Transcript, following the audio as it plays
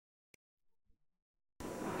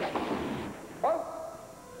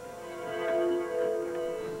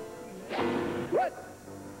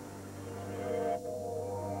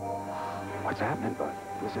happening, but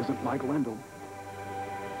this isn't like Wendell.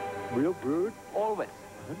 Real brewed? Always.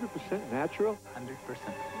 100% natural? 100%.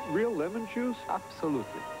 Real lemon juice?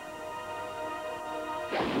 Absolutely.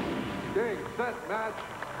 Game, set, match.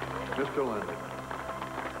 Mr. Linden.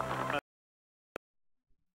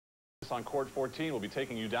 On court 14, we'll be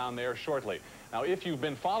taking you down there shortly. Now, if you've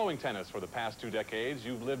been following tennis for the past 2 decades,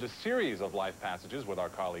 you've lived a series of life passages with our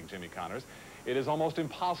colleague Jimmy Connors. It is almost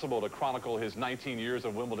impossible to chronicle his 19 years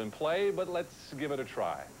of Wimbledon play, but let's give it a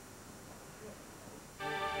try.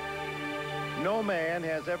 No man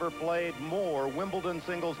has ever played more Wimbledon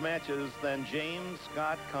singles matches than James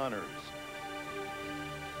Scott Connors.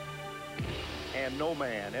 And no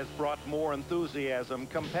man has brought more enthusiasm,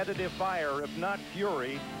 competitive fire, if not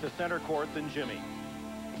fury, to center court than Jimmy.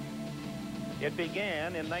 It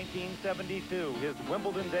began in 1972, his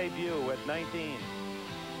Wimbledon debut at 19.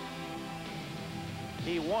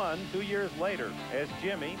 He won 2 years later as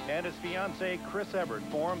Jimmy and his fiancée Chris Evert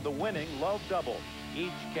formed the winning love double,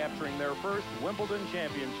 each capturing their first Wimbledon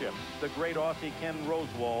championship. The great Aussie Ken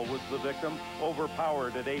Rosewall was the victim,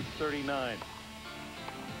 overpowered at age 39.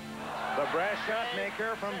 The brass shot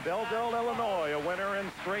maker from Belleville, Illinois, a winner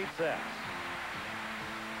in straight sets.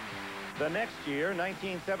 The next year,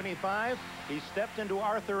 1975, he stepped into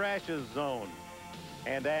Arthur Ashe's zone.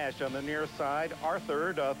 And Ashe on the near side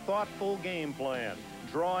authored a thoughtful game plan,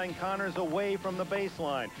 drawing Connors away from the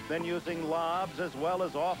baseline, then using lobs as well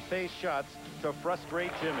as off-pace shots to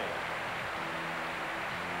frustrate Jimmy.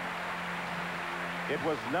 It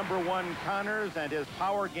was #1 Connors and his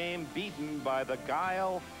power game beaten by the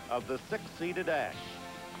guile of the 6-seeded Ashe.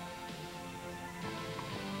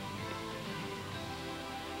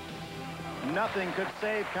 Nothing could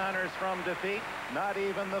save Connors from defeat, not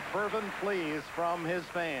even the fervent pleas from his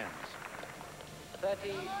fans.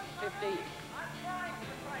 30-15.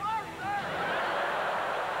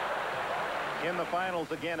 In the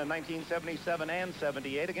finals again in 1977 and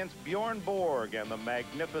 78 against Bjorn Borg, and the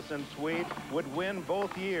magnificent Swede would win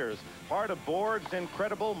both years, part of Borg's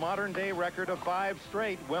incredible modern-day record of 5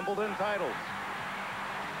 straight Wimbledon titles.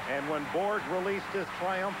 And when Borg released his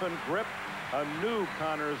triumphant grip, a new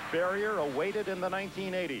Connors barrier awaited in the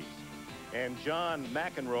 1980s. And John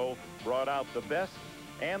McEnroe brought out the best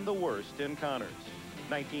and the worst in Connors.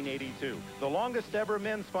 1982, the longest ever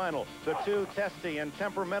men's final. The two testy and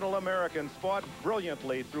temperamental Americans fought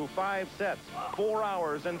brilliantly through 5 sets, 4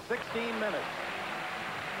 hours and 16 minutes.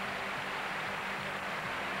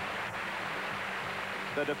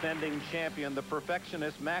 The defending champion, the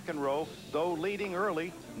perfectionist McEnroe, though leading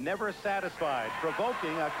early, never satisfied,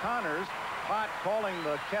 provoking a Connors pot calling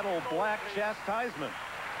the kettle black chastisement.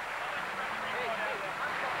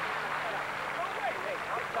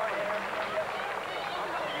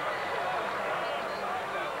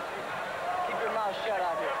 Shut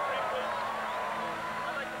out here.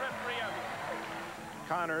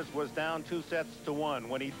 Connors was down 2 sets to 1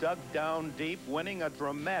 when he dug down deep, winning a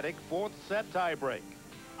dramatic 4th set tiebreak.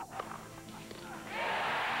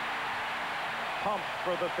 Pumped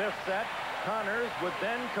for the 5th set, Connors would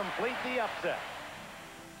then complete the upset.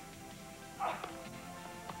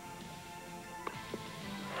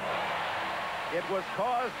 It was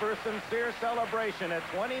cause for sincere celebration. At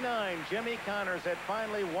 29, Jimmy Connors had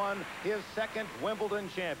finally won his 2nd Wimbledon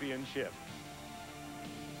championship.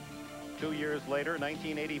 2 years later,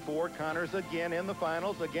 1984, Connors again in the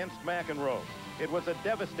finals against McEnroe. It was a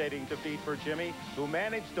devastating defeat for Jimmy, who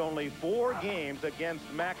managed only 4 games against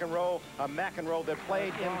McEnroe, a McEnroe that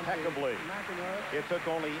played impeccably. It took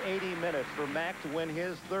only 80 minutes for Mac to win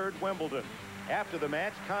his 3rd Wimbledon. After the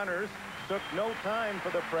match, Connors took no time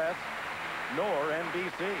for the press, nor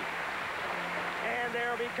NBC. And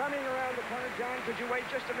they'll be coming around the corner. John, could you wait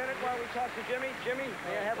just a minute while we talk to Jimmy? Jimmy,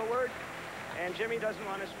 may I have a word? And Jimmy doesn't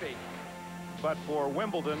want to speak. But for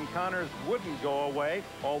Wimbledon, Connors wouldn't go away,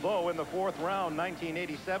 although in the 4th round,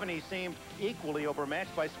 1987, he seemed equally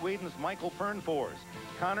overmatched by Sweden's Michael Pernfors.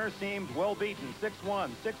 Connors seemed well beaten,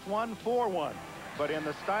 6-1, 6-1, 4-1. But in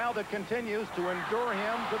the style that continues to endure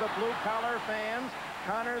him to the blue-collar fans,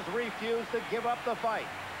 Connors refused to give up the fight.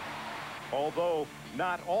 Although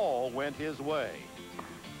not all went his way.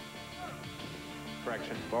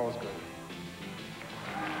 Correction, ball's good.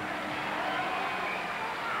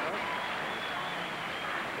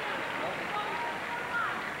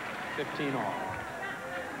 $15 all.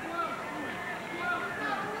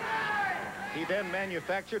 He then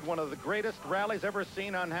manufactured one of the greatest rallies ever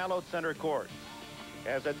seen on hallowed center court.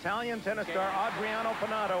 As Italian tennis star Adriano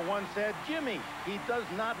Panato once said, Jimmy, he does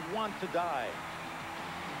not want to die.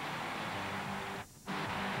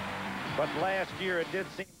 But last year it did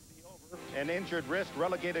seem to be over An injured wrist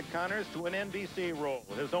relegated Connors to an NBC role,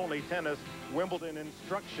 his only tennis Wimbledon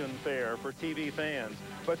instruction fare for TV fans.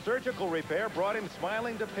 But surgical repair brought him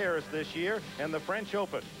smiling to Paris this year and the French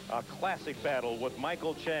Open. A classic battle with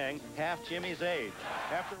Michael Chang, half Jimmy's age.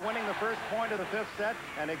 After winning the first point of the fifth set,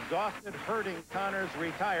 an exhausted, hurting Connors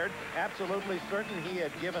retired, absolutely certain he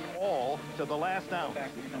had given all to the last ounce. Are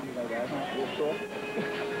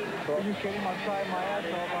you kidding? I'm trying my ass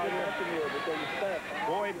off out here because it's set.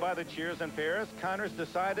 Buoyed by the cheers in Paris, Connors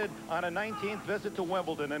decided on a 19th visit to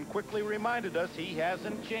Wimbledon and quickly reminded us he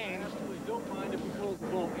hasn't changed. I don't mind if we close the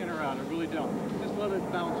ball in or out. I really don't. Just let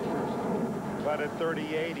it bounce first. But at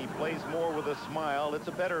 38, he plays more with a smile. It's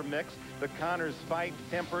a better mix. The Connors fight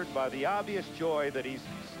tempered by the obvious joy that he's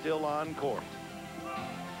still on court. I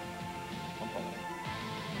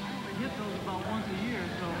hit those about once a year,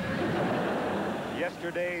 so...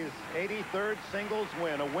 Yesterday's 83rd singles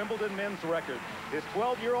win, a Wimbledon men's record. His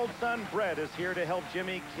 12-year-old son, Brett, is here to help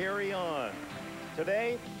Jimmy carry on.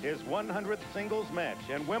 Today, his 100th singles match,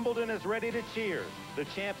 and Wimbledon is ready to cheer the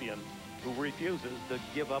champion who refuses to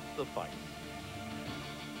give up the fight.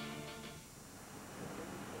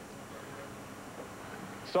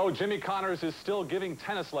 So Jimmy Connors is still giving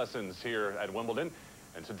tennis lessons here at Wimbledon.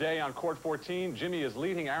 And today on court 14, Jimmy is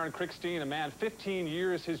leading Aaron Crickstein, a man 15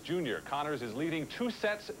 years his junior. Connors is leading 2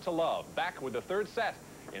 sets to love. Back with the third set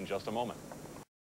in just a moment.